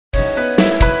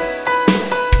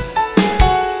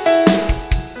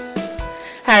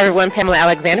everyone. Pamela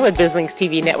Alexander with BizLynks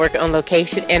TV Network on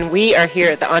location, and we are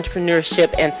here at the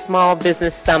Entrepreneurship and Small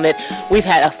Business Summit. We've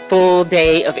had a full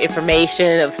day of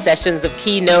information, of sessions, of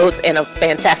keynotes, and a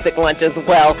fantastic lunch as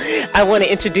well. I want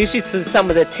to introduce you to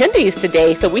some of the attendees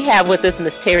today. So we have with us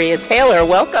Ms. Teria Taylor.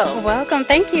 Welcome. Welcome.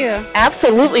 Thank you.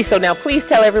 Absolutely. So now please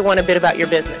tell everyone a bit about your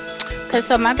business. Okay,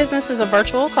 so my business is a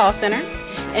virtual call center.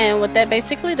 And what that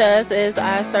basically does is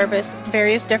I service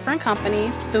various different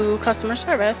companies through customer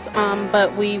service,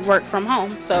 but we work from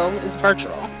home, so it's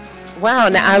virtual. Wow,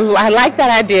 now I like that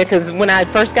idea, because when I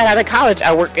first got out of college,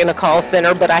 I worked in a call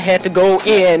center, but I had to go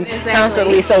in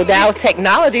constantly. So now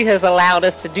technology has allowed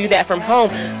us to do that from home.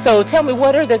 So tell me, who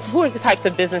are the types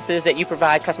of businesses that you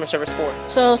provide customer service for?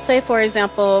 So say, for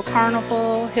example,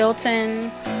 Carnival,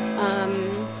 Hilton,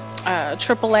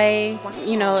 AAA,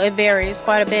 you know, it varies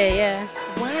quite a bit, yeah.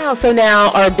 Wow, so now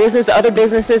are other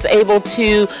businesses able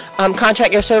to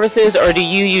contract your services, or do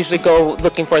you usually go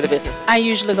looking for the business? I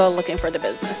usually go looking for the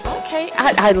businesses. Okay,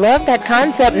 I love that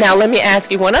concept. Now let me ask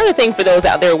you one other thing for those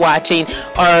out there watching.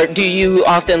 Do you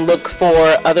often look for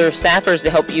other staffers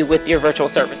to help you with your virtual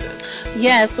services?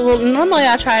 Yes, well, normally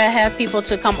I try to have people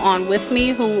to come on with me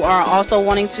who are also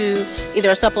wanting to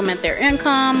either supplement their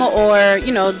income or,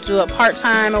 you know, do it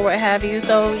part-time or what have you.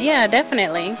 So yeah,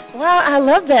 definitely. Wow, I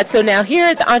love that. So now here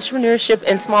at the Entrepreneurship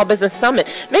and Small Business Summit,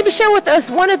 maybe share with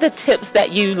us one of the tips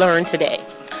that you learned today.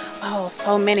 Oh,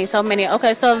 so many.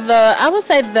 Okay, so I would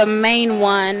say the main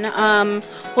one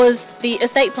was the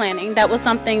estate planning. That was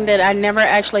something that I never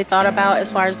actually thought about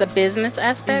as far as the business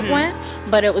aspect went,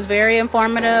 but it was very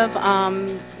informative.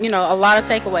 You know, a lot of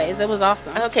takeaways. It was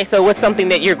awesome. Okay, so what's something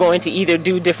that you're going to either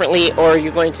do differently or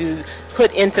you're going to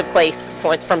put into place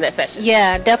points from that session?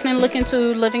 Yeah, definitely look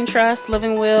into living trust,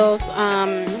 living wills,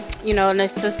 you know, and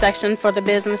it's a section for the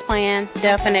business plan.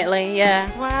 Definitely,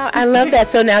 yeah. Wow, I love that.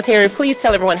 So now, Terry, please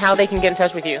tell everyone how they can get in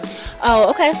touch with you. Oh,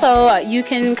 okay, so you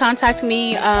can contact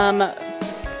me,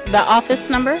 the office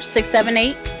number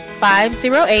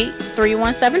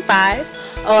 678-508-3175,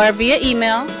 or via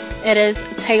email. It is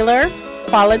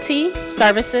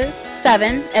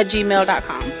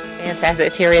taylorqualityservices7@gmail.com.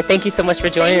 Fantastic. Teria, thank you so much for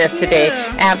joining us today.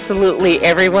 Absolutely,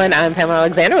 everyone. I'm Pamela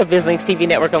Alexander with BizLynks TV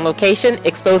Network on location,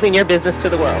 exposing your business to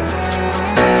the world.